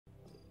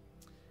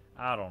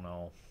I don't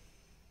know.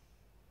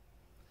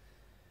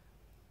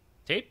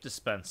 Tape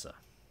dispenser.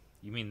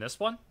 You mean this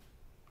one?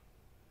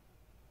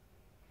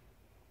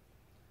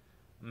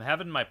 I'm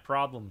having my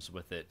problems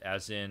with it,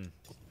 as in,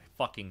 I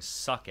fucking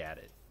suck at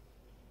it.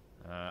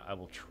 I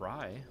will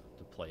try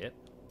to play it.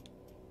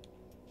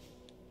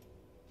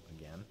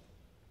 Again.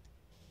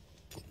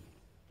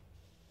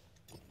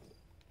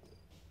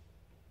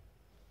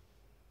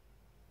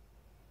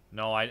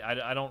 No,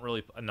 I don't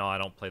really... No, I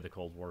don't play the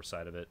Cold War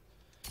side of it.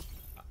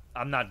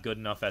 I'm not good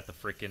enough at the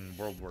frickin'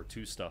 World War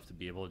II stuff to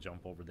be able to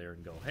jump over there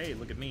and go, hey,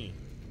 look at me.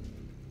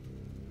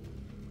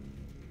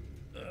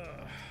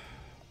 Ugh,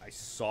 I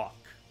suck.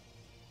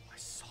 I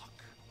suck.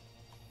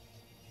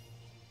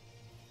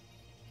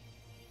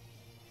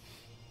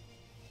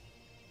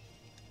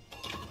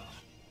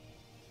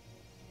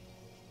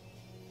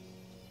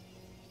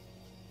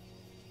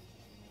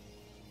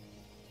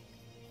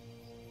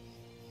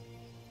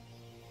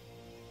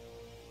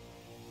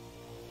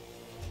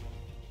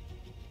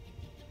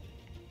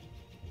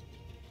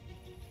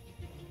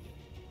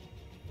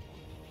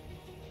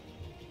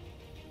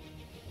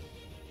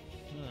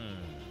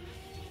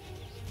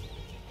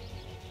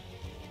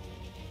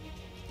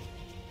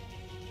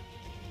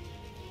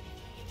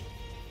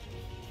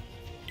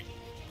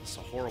 It's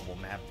a horrible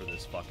map for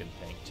this fucking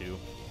tank, too.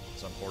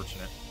 It's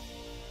unfortunate.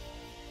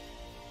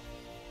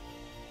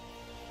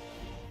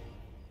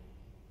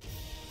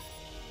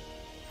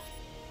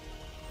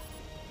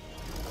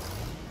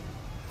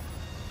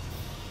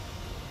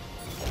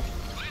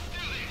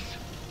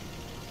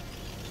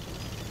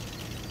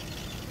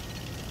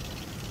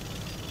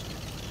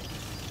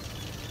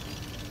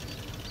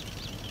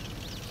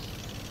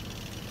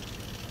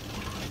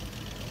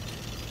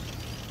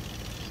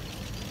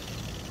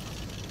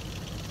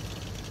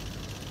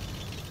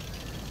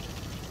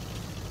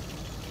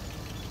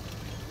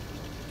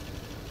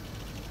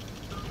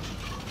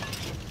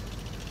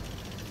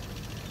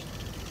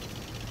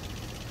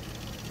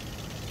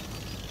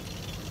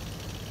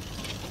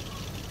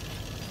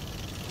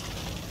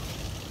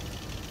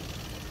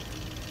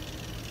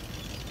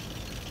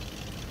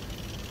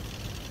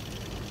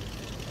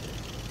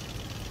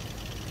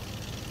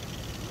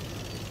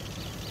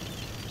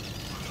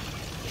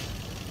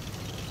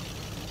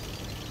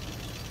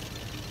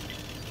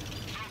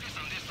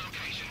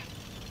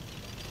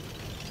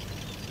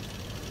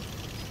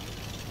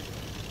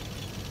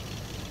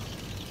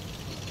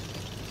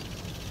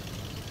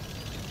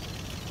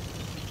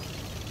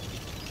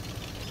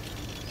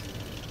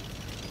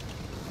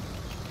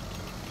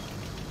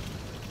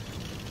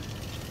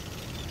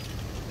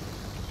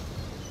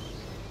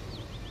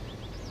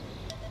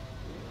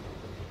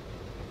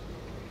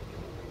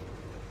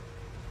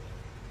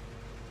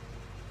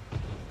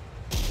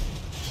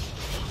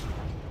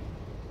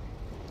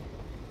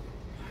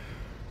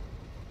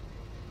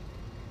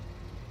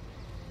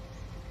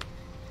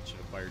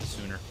 Fired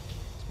sooner.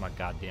 It's my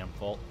goddamn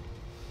fault.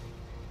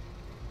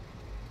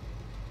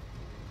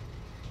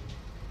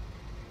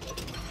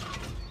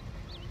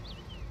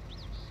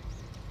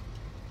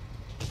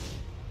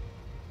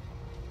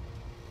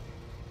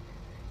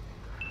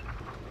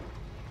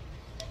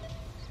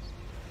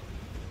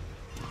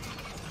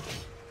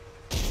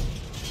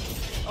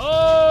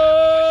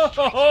 Oh!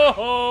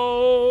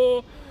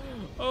 Oh!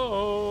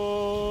 Oh!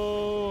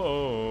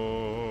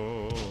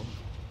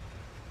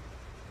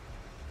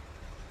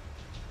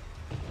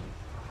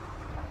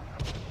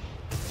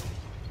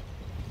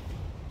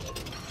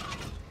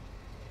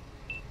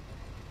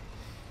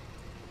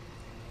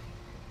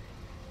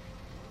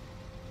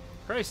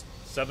 Christ,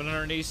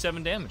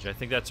 787 damage. I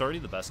think that's already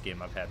the best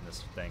game I've had in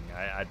this thing.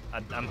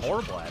 I'm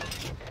horrible at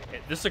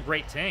it. This is a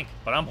great tank,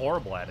 but I'm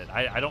horrible at it.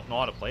 I don't know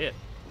how to play it.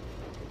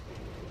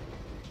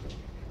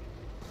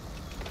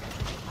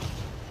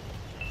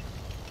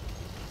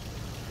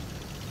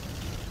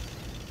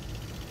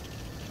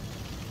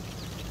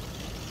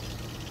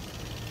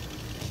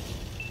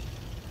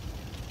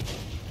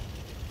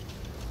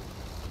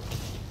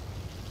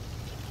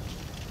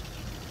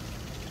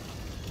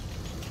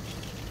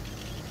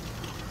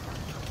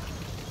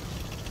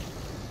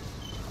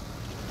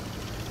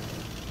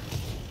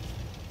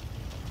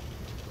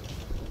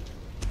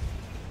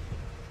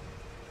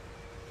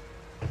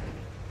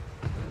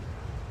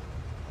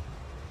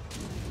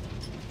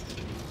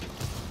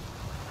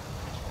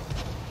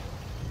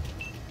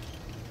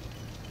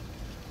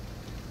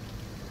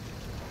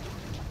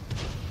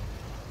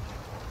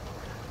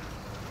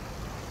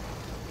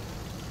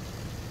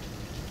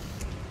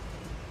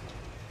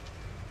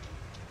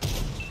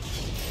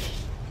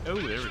 Oh,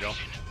 there we go.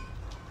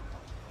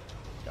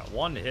 Got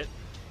one to hit.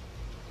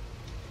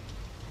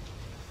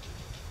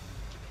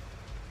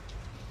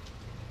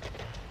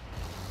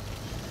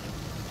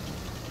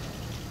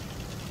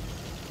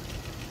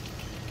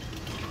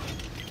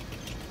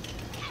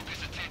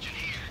 Focus attention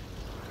here.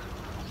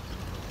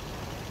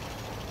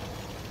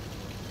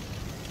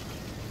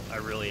 I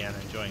really am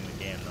enjoying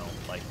the game, though.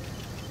 Like,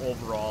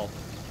 overall,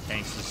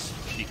 tanks is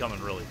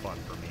becoming really fun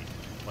for me.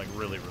 Like,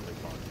 really, really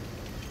fun.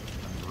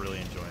 I'm really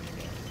enjoying the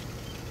game.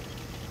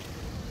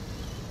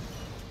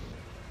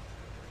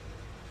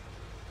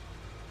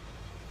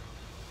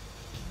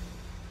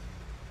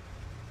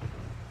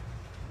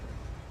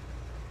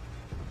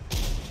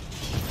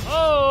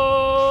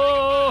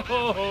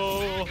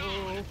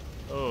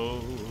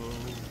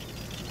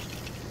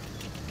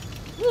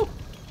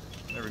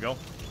 we go.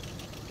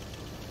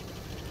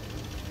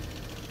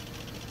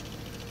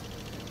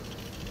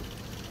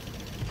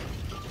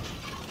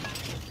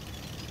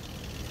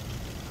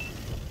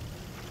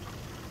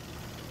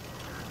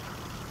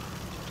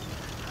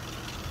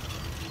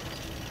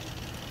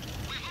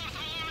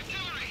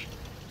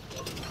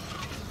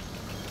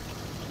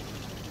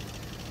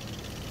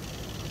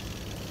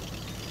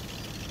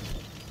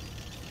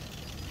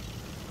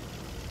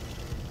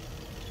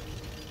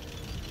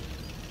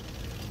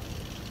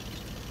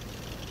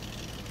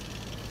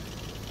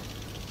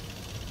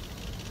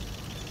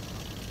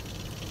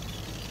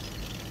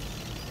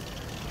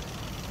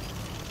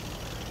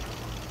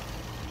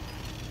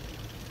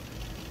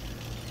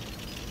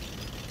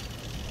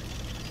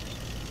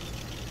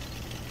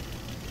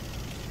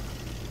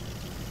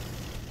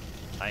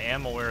 I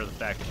am aware of the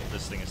fact that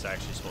this thing is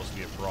actually supposed to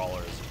be a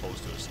brawler as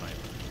opposed to a sniper.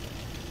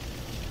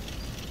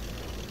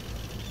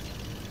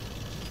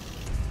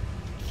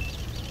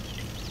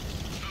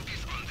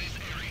 Focus on this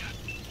area.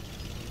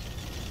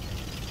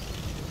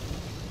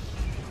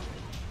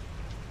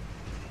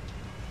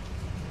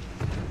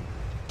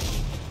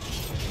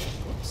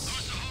 Whoops.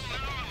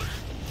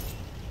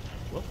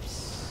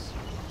 Whoops.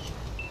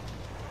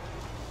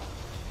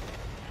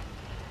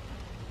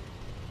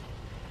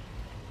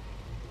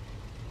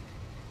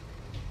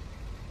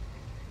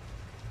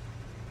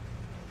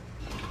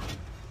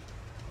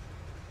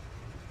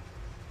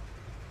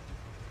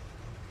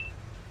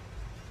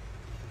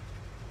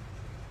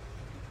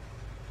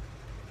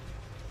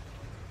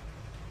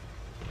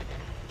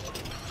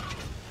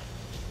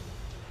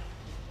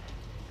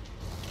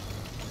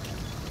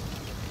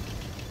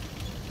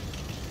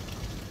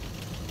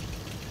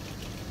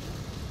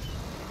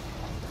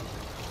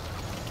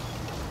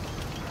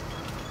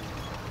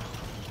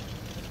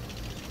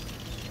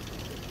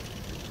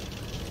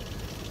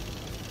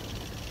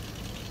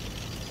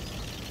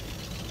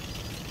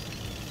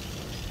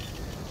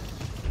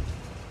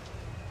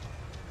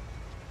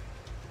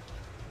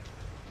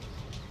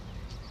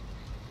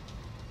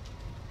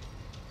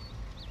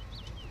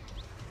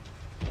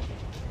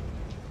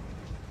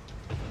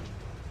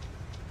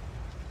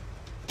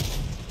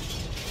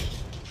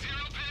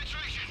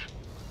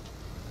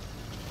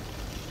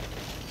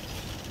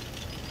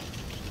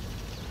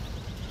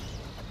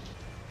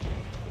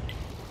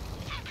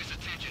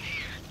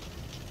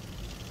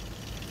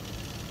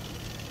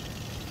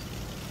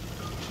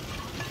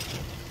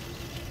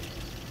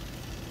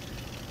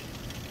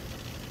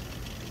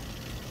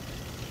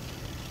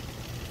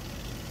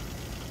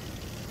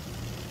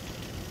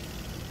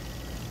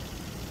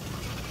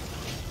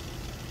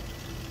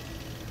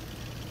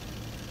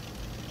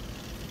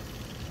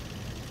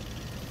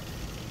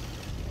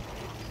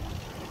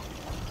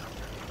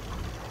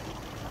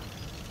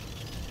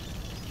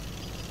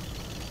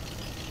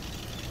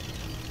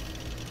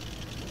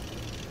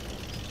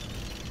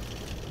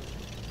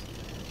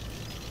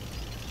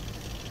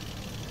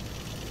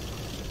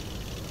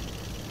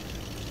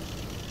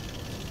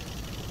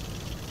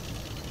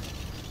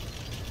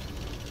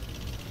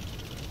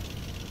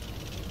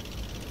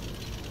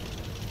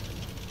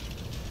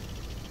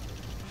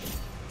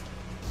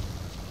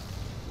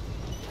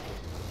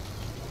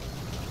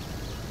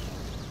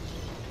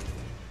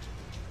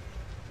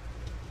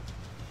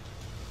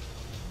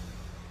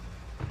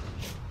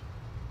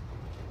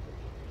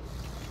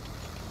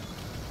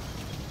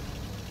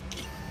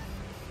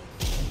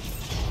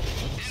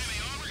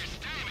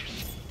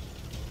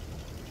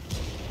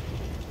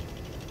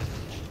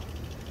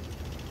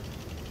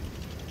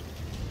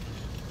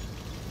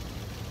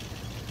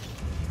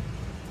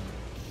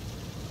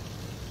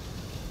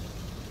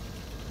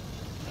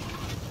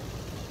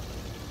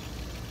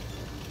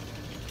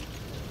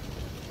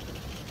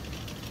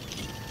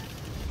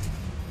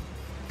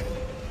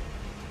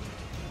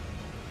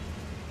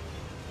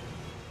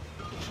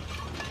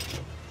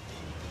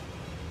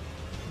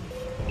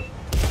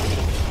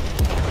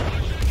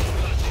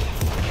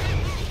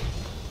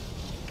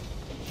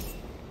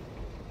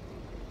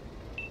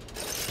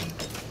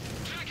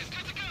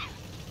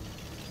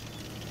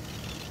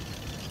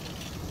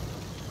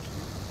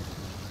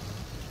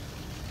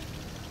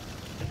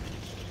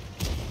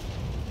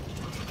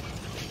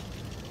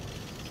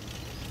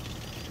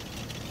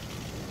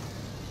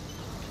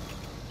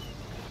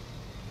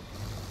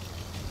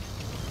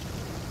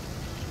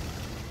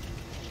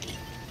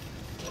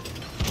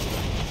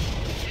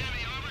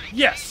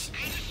 Yes!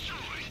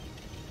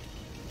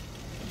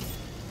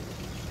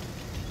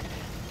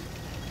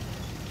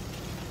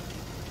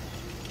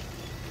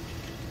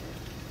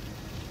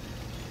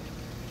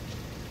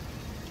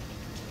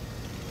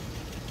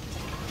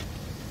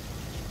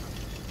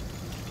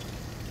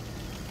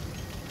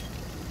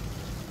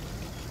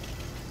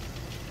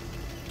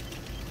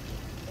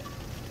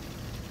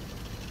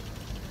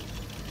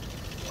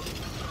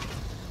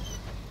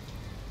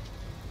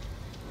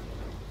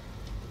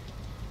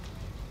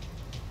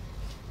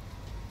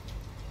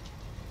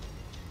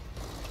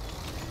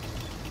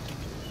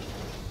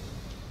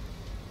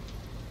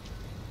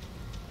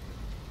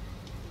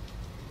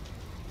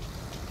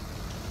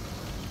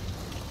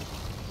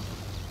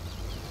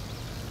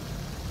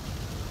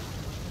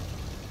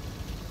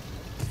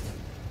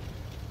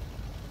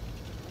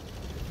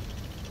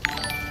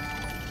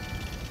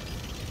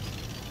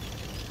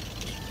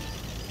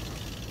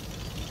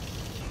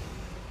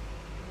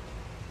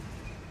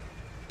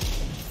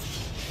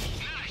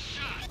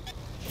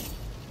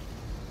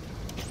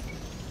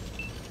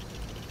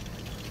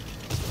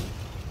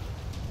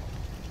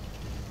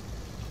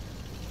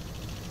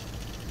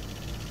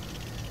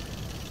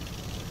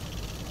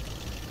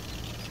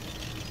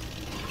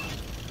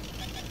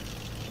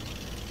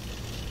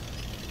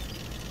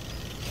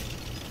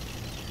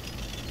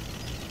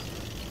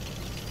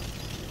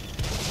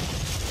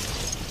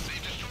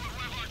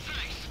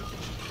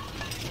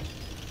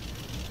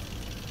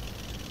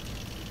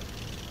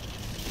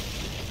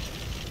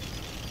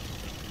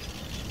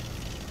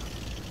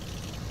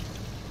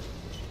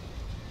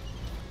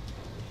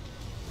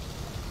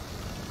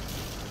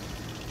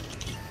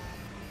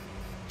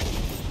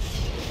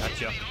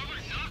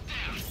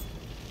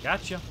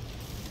 Gotcha.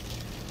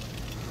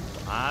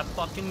 I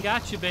fucking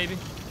got you, baby.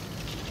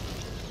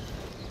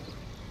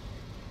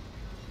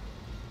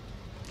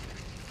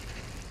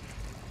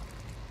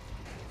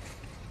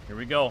 Here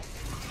we go.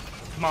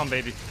 Come on,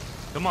 baby.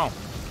 Come on.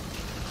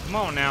 Come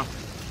on now.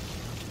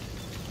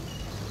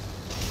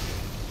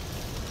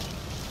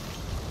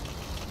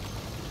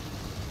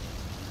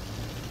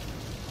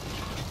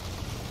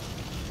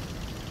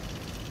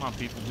 Come on,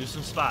 people. Do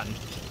some spotting.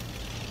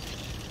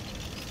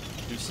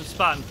 Do some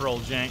spotting for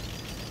old Jank.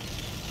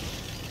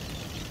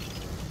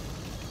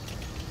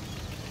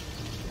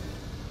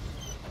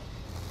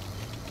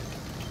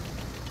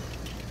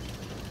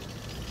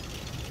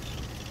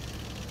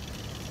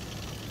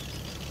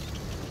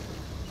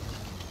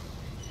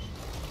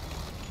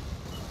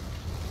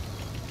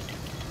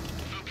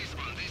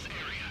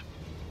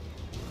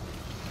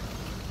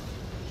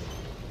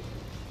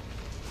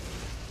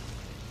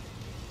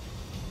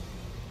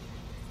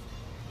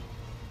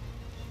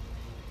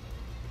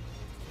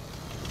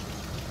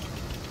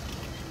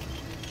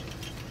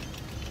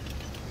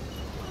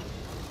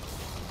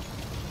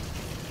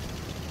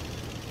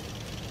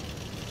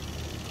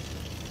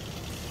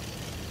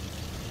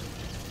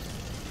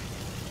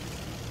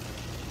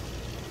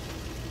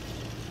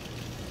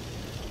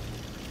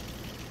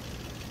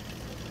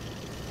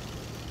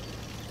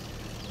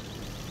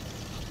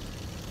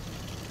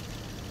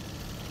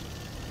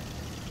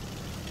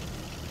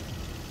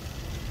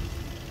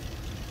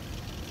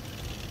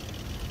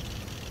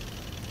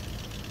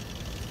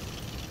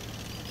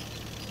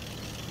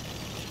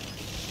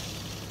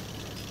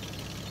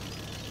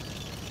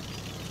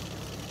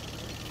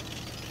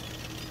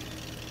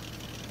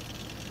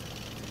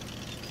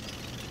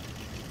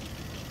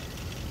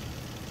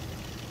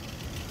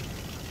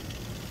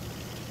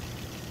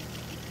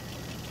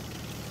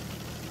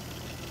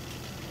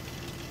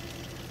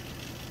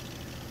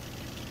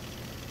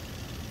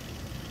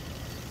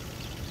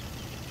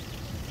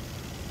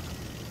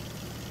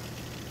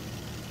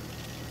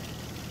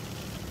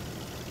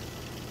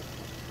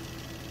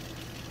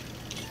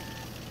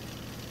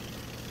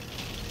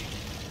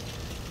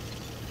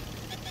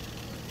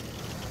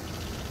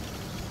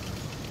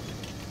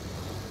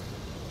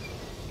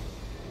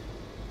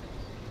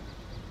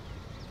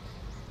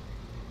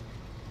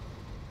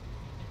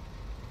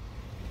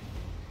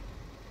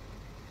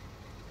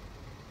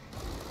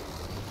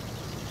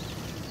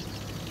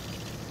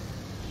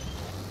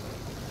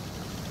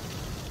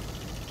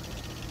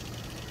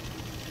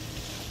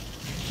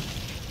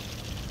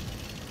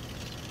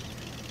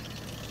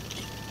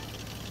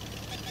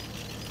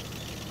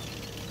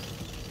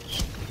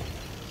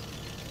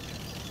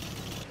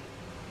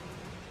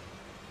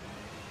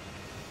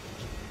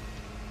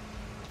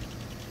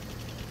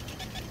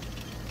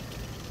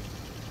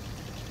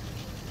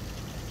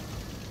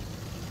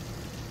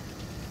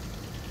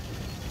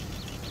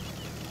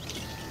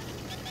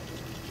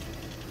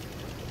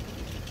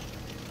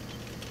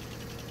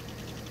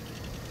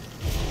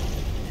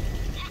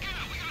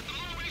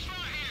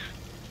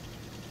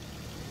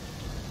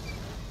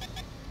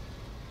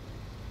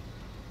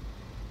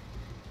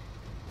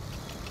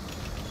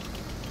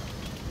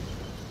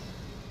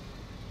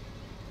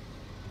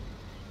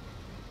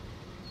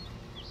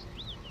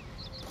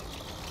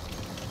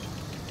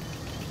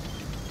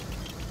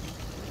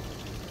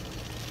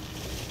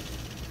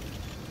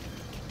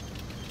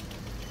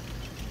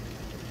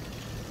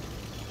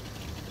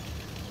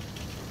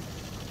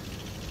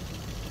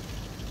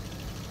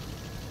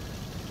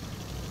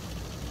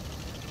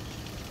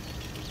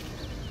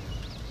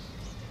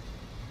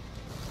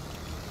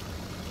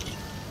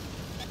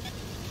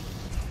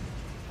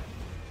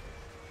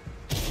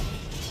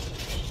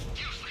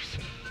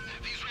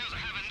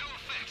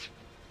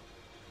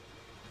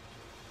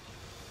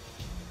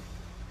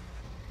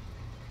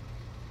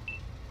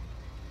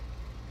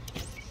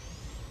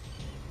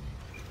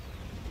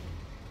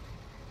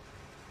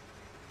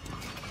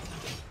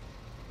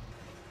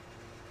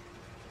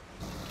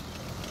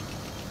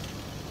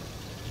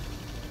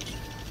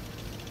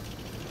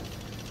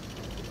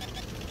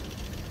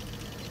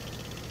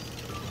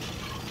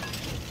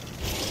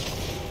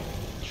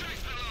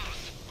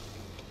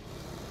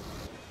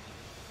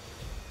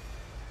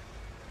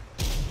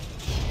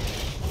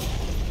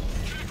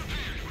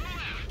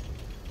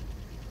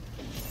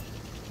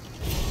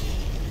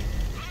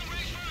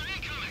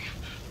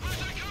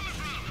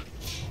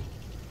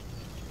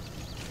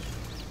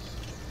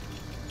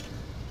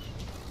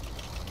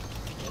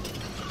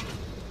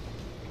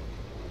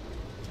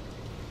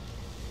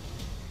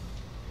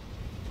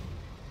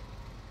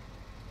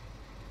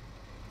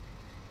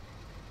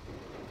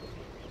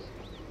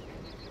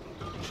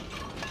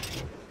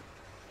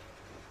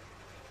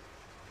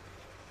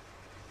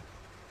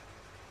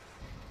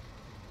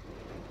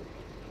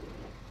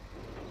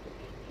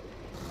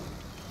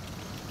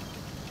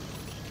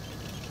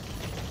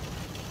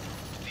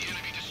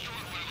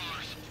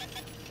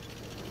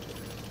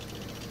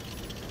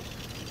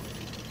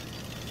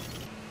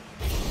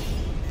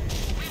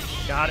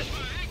 Got it.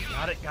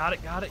 Got it, got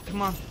it, got it.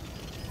 Come on.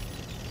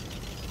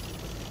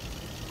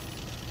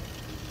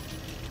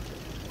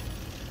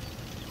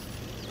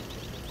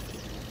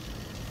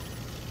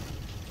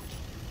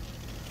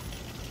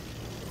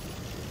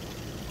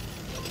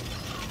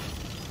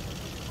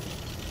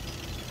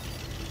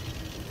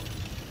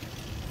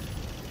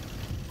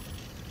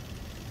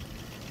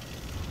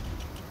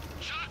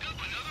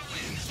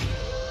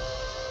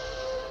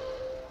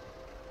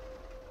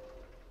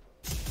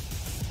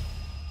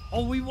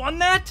 Oh, we won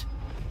that?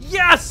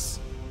 Yes!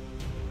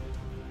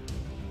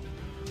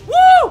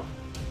 Woo!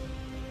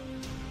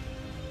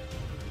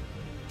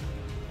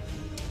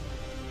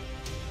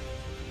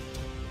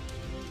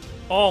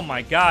 Oh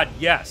my god,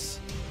 yes.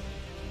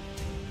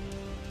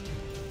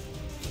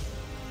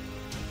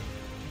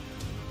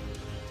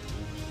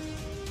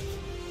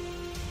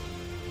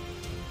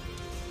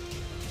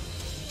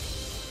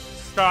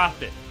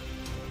 Stop it.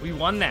 We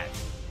won that.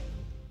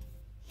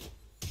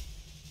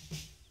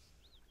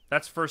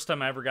 That's the first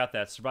time I ever got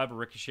that. Survive a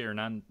ricochet or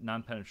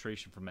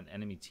non-penetration from an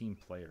enemy team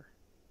player.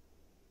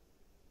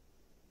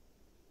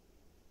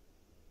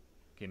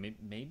 Okay,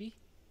 maybe?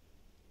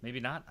 Maybe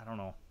not? I don't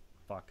know.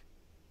 Fuck.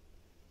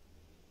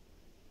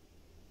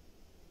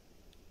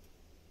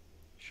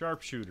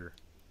 Sharpshooter.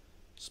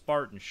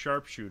 Spartan,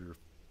 sharpshooter.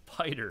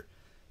 Fighter.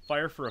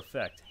 Fire for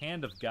effect.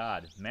 Hand of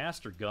God.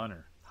 Master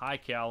gunner. High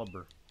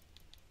caliber.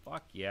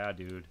 Fuck yeah,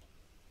 dude.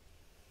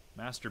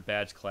 Master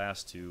badge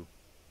class 2.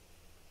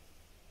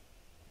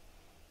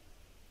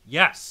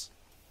 Yes!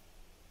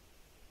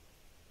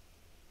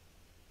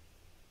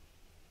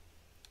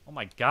 Oh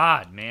my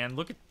god, man.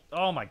 Look at...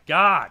 Oh my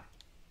god!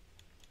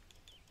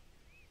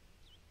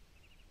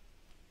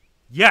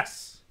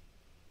 Yes!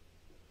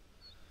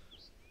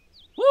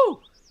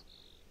 Woo!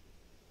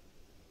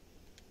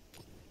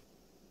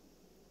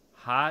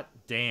 Hot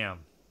damn.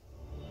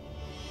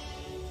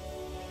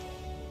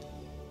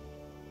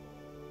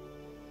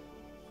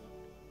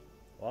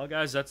 Well,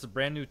 guys, that's a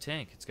brand new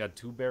tank. It's got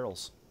 2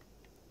 barrels.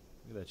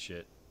 Look at that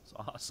shit. It's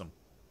awesome.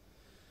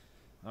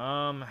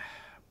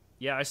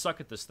 Yeah, I suck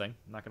at this thing.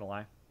 I'm not gonna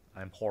lie.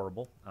 I'm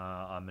horrible.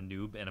 I'm a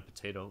noob and a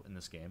potato in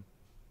this game.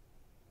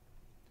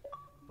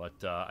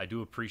 But I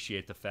do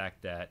appreciate the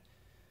fact that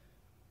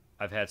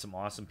I've had some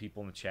awesome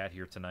people in the chat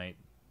here tonight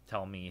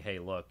tell me, hey,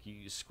 look,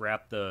 you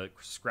scrap the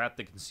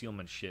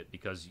concealment shit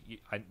because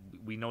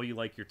we know you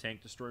like your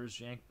tank destroyers,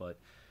 Jank, but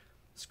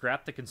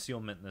scrap the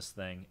concealment in this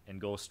thing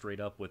and go straight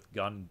up with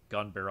gun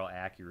barrel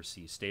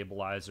accuracy,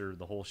 stabilizer,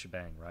 the whole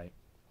shebang, right?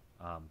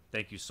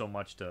 Thank you so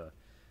much to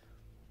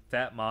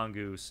Fat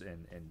Mongoose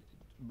and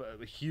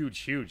huge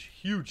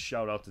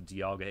shout out to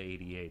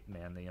Dialga88,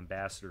 man, the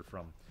ambassador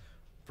from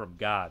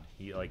God.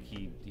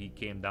 He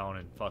came down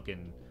and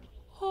fucking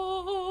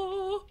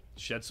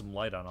shed some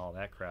light on all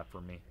that crap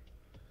for me.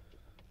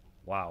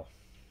 Wow.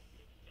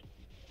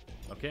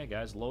 Okay,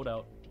 guys, load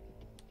out.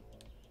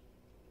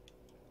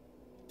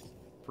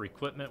 For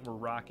equipment, we're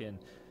rocking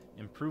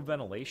improved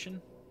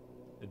ventilation,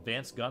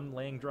 advanced gun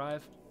laying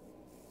drive,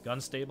 gun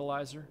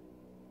stabilizer,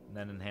 and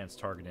then enhanced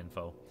target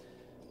info.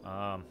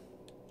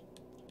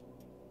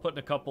 Putting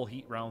a couple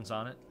heat rounds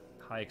on it,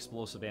 high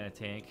explosive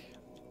anti-tank,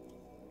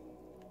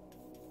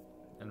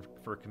 and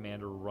for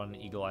commander, we're running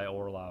Eagle Eye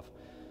Orlov.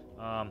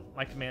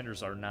 My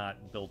commanders are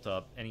not built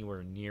up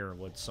anywhere near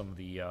what some of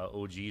the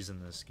OGs in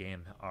this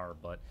game are,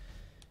 but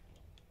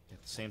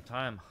at the same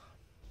time,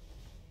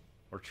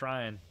 we're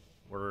trying.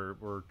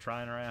 We're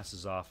trying our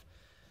asses off.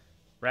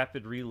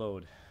 Rapid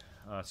reload.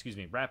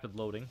 Rapid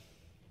loading.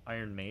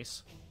 Iron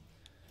Mace.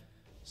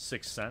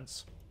 Sixth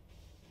Sense.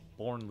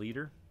 Born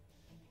Leader.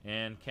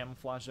 And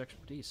Camouflage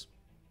Expertise.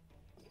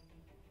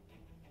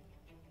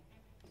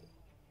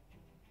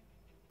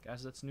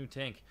 Guys, that's a new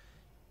tank.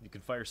 You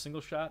can fire single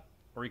shot,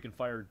 or you can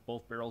fire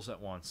both barrels at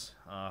once.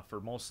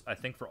 I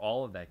think for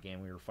all of that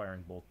game, we were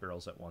firing both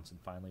barrels at once, and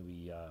finally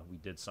we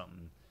did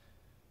something.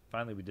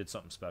 Finally, we did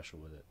something special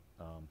with it.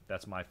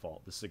 That's my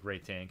fault. This is a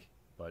great tank,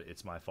 but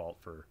it's my fault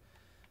for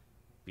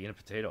being a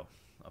potato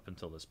up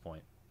until this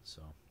point.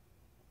 So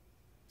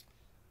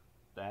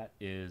that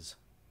is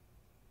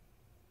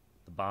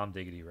the bomb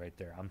diggity right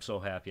there. I'm so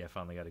happy I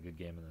finally got a good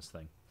game in this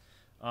thing.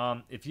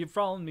 If you've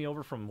followed me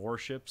over from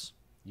Warships,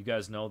 you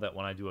guys know that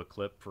when I do a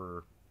clip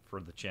for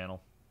the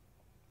channel,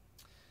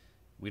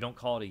 we don't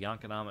call it a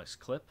Yonkonomics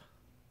clip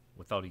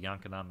without a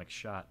Yonkonomics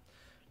shot.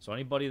 So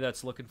anybody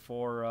that's looking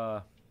for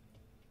a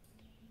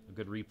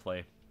good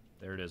replay,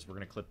 there it is. We're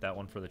going to clip that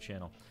one for the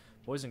channel.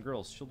 Boys and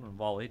girls, children of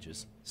all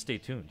ages, stay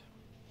tuned.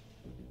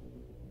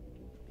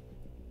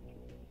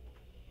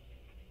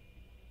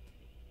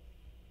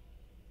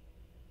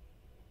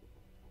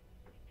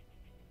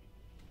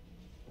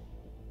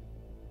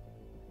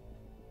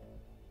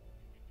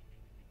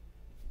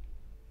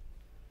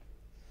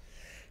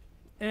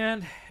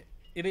 And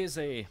it is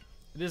a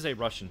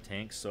Russian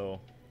tank,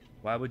 so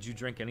why would you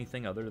drink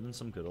anything other than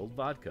some good old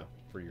vodka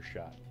for your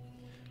shot?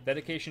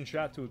 Dedication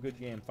shot to a good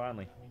game,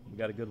 finally. We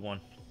got a good one.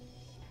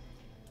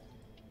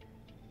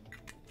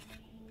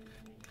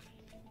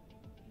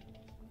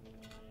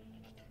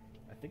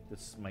 I think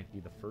this might be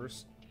the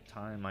first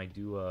time I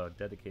do a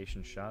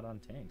dedication shot on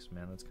tanks,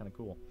 man. That's kind of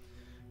cool.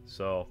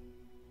 So,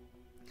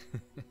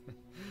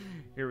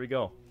 here we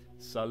go.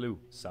 Salut,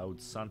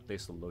 saud sante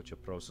solocha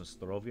prosen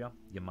zdrovia,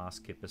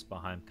 yamas kipis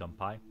behind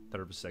kampai,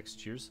 terbisex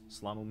cheers,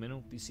 slamu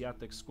minu,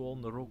 disiatek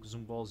skol, narok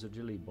zumbol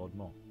zajili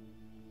bodmo.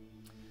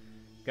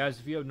 Guys,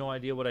 if you have no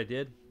idea what I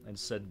did, I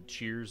just said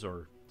cheers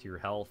or to your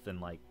health in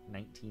like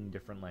 19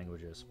 different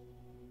languages.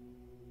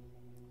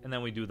 And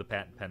then we do the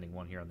patent pending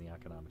one here on the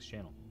Economics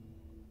channel.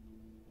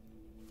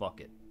 Fuck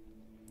it.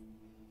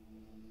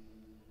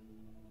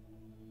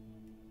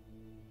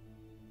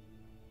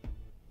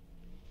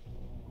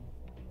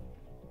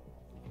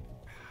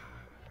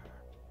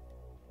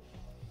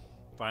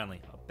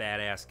 Finally, a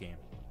badass game.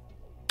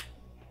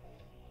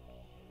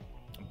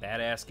 A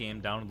badass game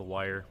down to the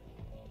wire.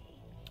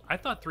 I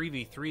thought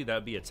 3v3 that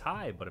would be a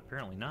tie, but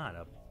apparently not.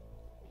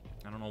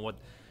 I don't know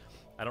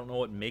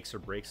what makes or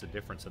breaks the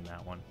difference in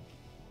that one.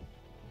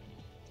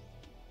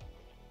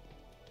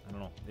 I don't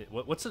know.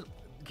 What's it?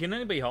 Can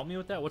anybody help me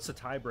with that? What's the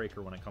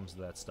tiebreaker when it comes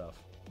to that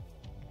stuff?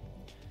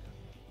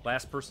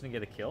 Last person to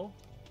get a kill?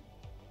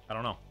 I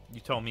don't know. You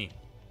tell me.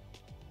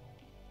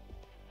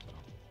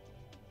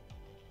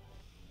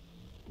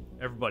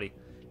 Everybody,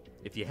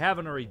 if you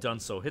haven't already done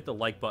so, hit the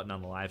like button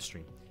on the live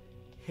stream.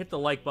 Hit the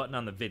like button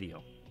on the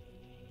video.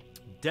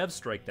 Dev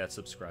strike that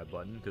subscribe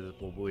button, because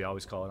we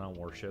always call it on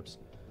Warships.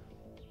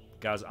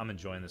 Guys, I'm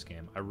enjoying this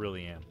game. I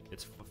really am.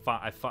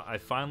 I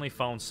finally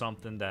found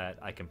something that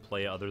I can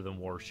play other than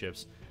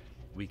Warships.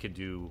 We can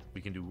do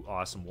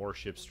awesome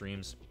Warship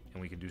streams,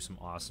 and we can do some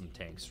awesome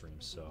tank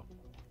streams. So,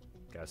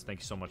 guys, thank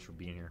you so much for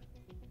being here.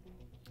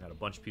 Got a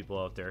bunch of people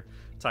out there.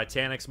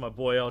 Titanic's my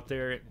boy out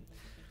there.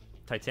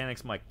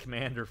 Titanic's my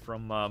commander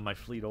from my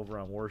fleet over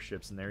on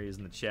Warships, and there he is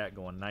in the chat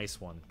going,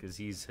 nice one, because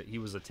he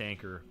was a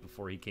tanker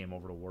before he came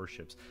over to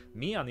Warships.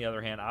 Me, on the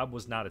other hand, I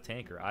was not a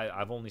tanker.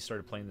 I've only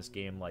started playing this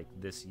game like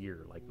this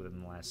year, like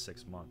within the last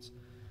 6 months.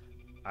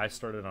 I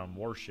started on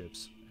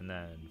Warships and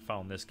then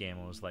found this game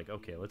and was like,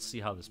 okay, let's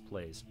see how this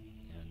plays.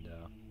 And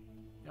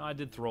you know, I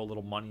did throw a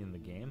little money in the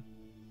game,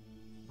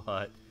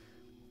 but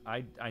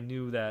I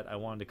knew that I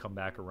wanted to come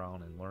back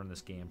around and learn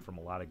this game from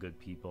a lot of good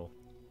people.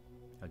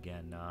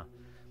 Again,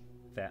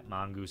 Fat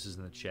Mongoose is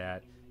in the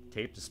chat.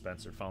 Tape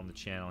Dispenser found the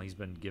channel. He's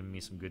been giving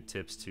me some good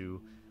tips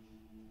too.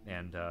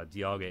 And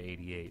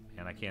Dialga88,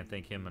 and I can't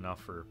thank him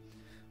enough for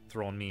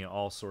throwing me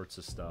all sorts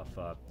of stuff.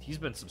 He's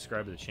been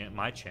subscribed to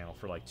my channel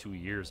for like 2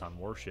 years on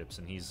Warships,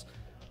 and he's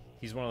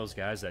one of those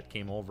guys that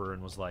came over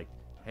and was like,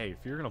 "Hey,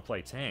 if you're gonna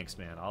play tanks,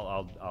 man,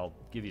 I'll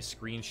give you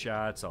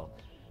screenshots. I'll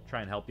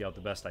try and help you out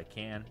the best I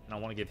can." And I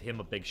want to give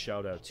him a big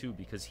shout out too,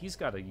 because he's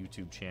got a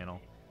YouTube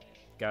channel.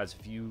 Guys,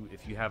 if you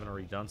haven't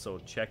already done so,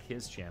 check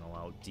his channel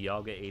out,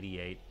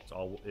 Dialga88.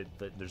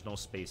 There's no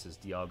spaces.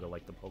 Dialga,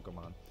 like the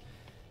Pokemon.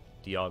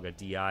 Dialga,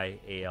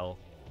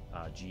 D-I-A-L-G-A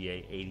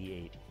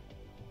 88.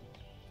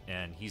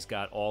 And he's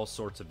got all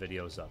sorts of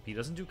videos up. He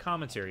doesn't do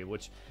commentary,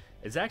 which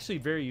is actually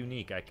very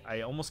unique. I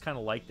almost kind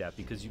of like that,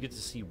 because you get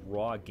to see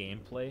raw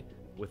gameplay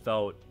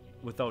without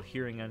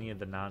hearing any of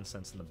the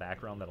nonsense in the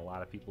background that a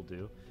lot of people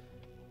do.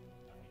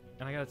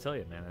 And I gotta tell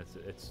you, man,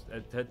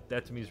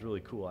 that to me is really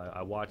cool.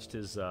 I watched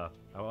his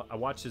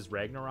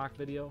Ragnarok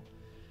video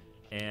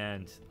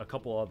and a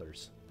couple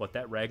others, but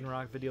that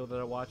Ragnarok video that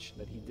I watched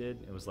that he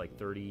did, it was like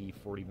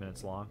 30-40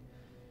 minutes long.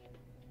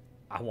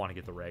 I want to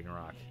get the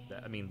Ragnarok.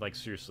 I mean, like,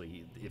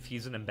 seriously, if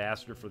he's an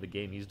ambassador for the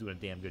game, he's doing a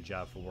damn good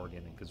job for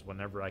Wargaming, because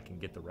whenever I can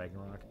get the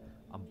Ragnarok,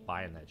 I'm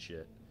buying that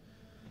shit.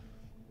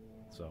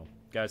 So,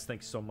 guys,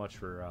 thanks so much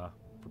for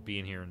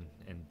being here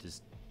and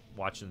just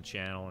watching the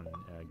channel, and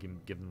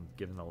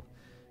giving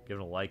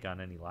a like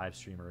on any live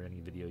stream or any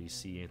video you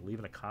see, and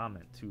leaving a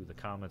comment too. The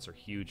comments are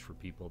huge for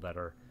people that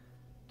are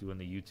doing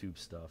the YouTube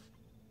stuff.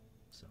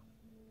 So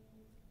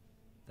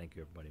thank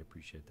you, everybody.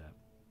 Appreciate that.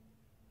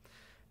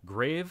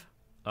 Grave,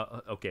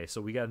 okay,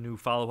 so we got a new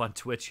follow on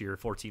Twitch here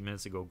 14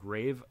 minutes ago.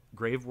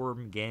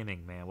 Graveworm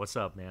Gaming, man, what's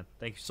up, man?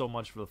 Thank you so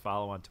much for the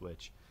follow on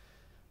Twitch.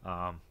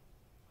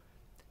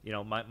 You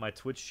know, my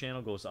Twitch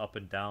channel goes up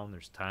and down.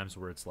 There's times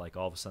where it's like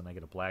all of a sudden I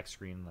get a black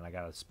screen, and then I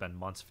got to spend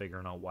months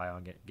figuring out why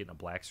I'm getting a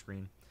black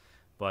screen.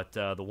 But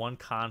the one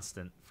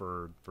constant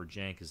for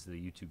Jank is the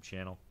YouTube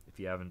channel. If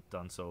you haven't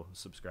done so,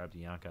 subscribe to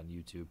Yank on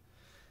YouTube.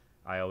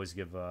 I always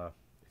give,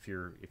 if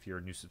you're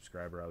a new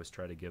subscriber, I always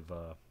try to give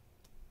a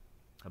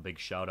big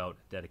shout out,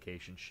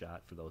 dedication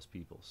shot for those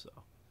people. So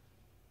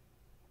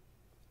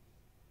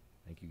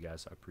thank you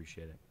guys. I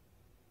appreciate it.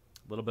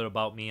 A little bit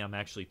about me. I'm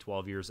actually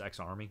 12 years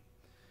ex-Army.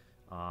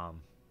 I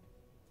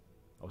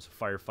was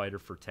a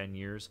firefighter for 10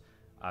 years.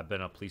 I've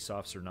been a police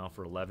officer now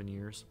for 11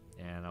 years,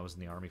 and I was in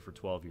the Army for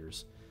 12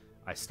 years.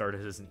 I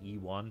started as an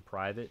E1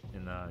 private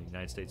in the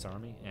United States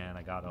Army, and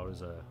I got out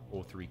as a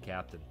 03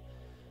 captain.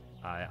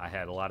 I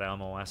had a lot of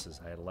MOSs.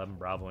 I had 11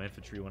 Bravo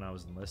Infantry when I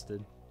was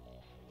enlisted,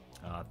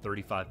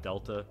 35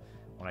 Delta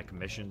when I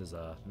commissioned as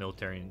a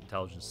Military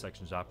Intelligence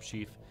Sections Op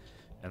Chief,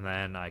 and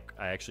then I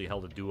actually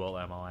held a dual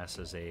MOS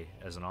as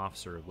an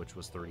officer, which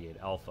was 38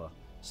 Alpha,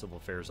 Civil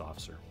Affairs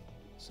Officer.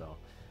 So,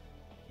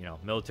 you know,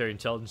 Military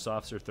Intelligence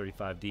Officer,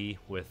 35D,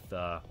 with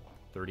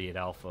 38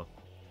 Alpha,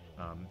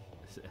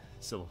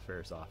 Civil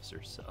Affairs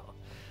Officer. So,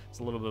 it's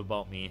a little bit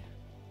about me.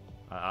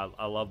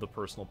 I love the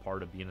personal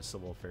part of being a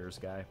Civil Affairs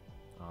guy.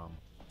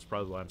 It's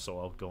probably why I'm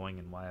so outgoing,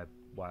 and why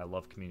I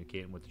love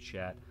communicating with the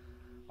chat.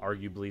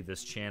 Arguably,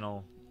 this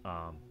channel,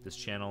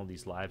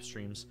 these live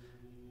streams,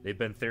 they've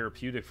been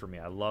therapeutic for me.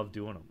 I love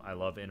doing them. I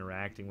love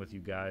interacting with you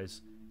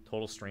guys.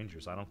 Total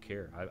strangers, I don't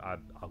care.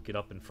 I'll get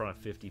up in front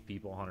of 50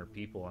 people, 100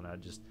 people, and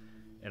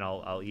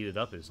I'll eat it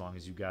up as long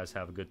as you guys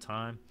have a good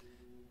time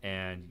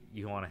and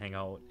you want to hang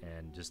out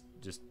and just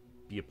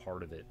be a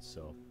part of it.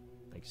 So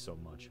thank you so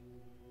much.